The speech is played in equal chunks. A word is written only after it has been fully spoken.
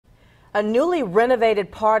A newly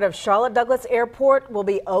renovated part of Charlotte Douglas Airport will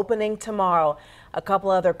be opening tomorrow. A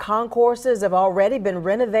couple other concourses have already been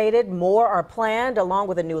renovated. More are planned, along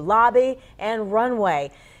with a new lobby and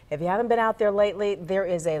runway. If you haven't been out there lately, there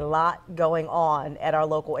is a lot going on at our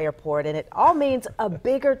local airport, and it all means a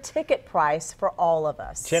bigger ticket price for all of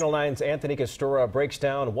us. Channel 9's Anthony Castora breaks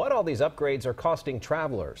down what all these upgrades are costing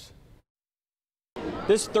travelers.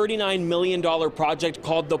 This $39 million project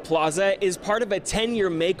called the Plaza is part of a 10-year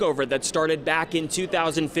makeover that started back in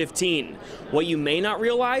 2015. What you may not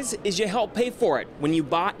realize is you helped pay for it when you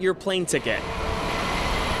bought your plane ticket.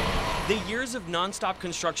 The years of nonstop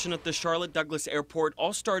construction at the Charlotte Douglas Airport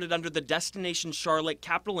all started under the Destination Charlotte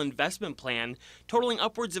Capital Investment Plan, totaling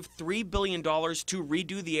upwards of $3 billion to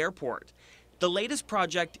redo the airport. The latest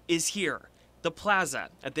project is here. The Plaza,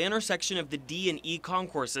 at the intersection of the D and E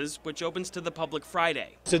concourses, which opens to the public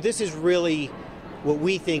Friday. So this is really what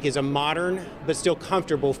we think is a modern but still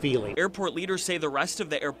comfortable feeling. Airport leaders say the rest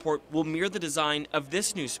of the airport will mirror the design of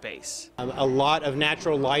this new space. A lot of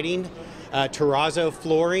natural lighting, terrazzo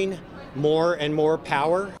flooring, more and more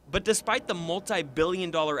power. But despite the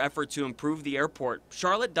multi-billion-dollar effort to improve the airport,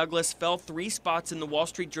 Charlotte Douglas fell 3 spots in the Wall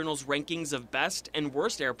Street Journal's rankings of best and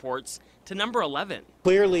worst airports to number 11.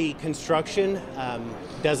 Clearly, construction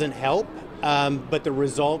doesn't help, but the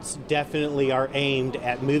results definitely are aimed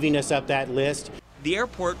at moving us up that list. The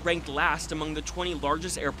airport ranked last among the 20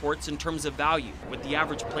 largest airports in terms of value, with the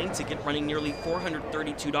average plane ticket running nearly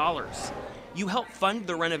 $432. You help fund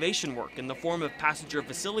the renovation work in the form of passenger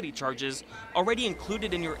facility charges already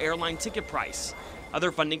included in your airline ticket price.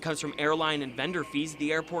 Other funding comes from airline and vendor fees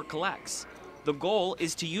the airport collects. The goal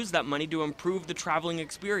is to use that money to improve the traveling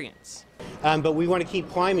experience. But we want to keep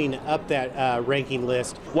climbing up that ranking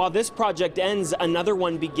list. While this project ends, another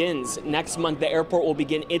one begins. Next month, the airport will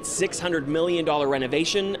begin its $600 million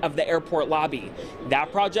renovation of the airport lobby.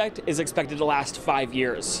 That project is expected to last 5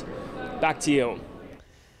 years. Back to you.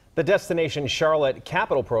 The Destination Charlotte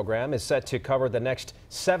Capital Program is set to cover the next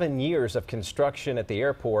 7 years of construction at the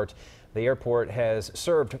airport. The airport has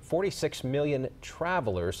served 46 million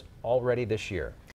travelers already this year.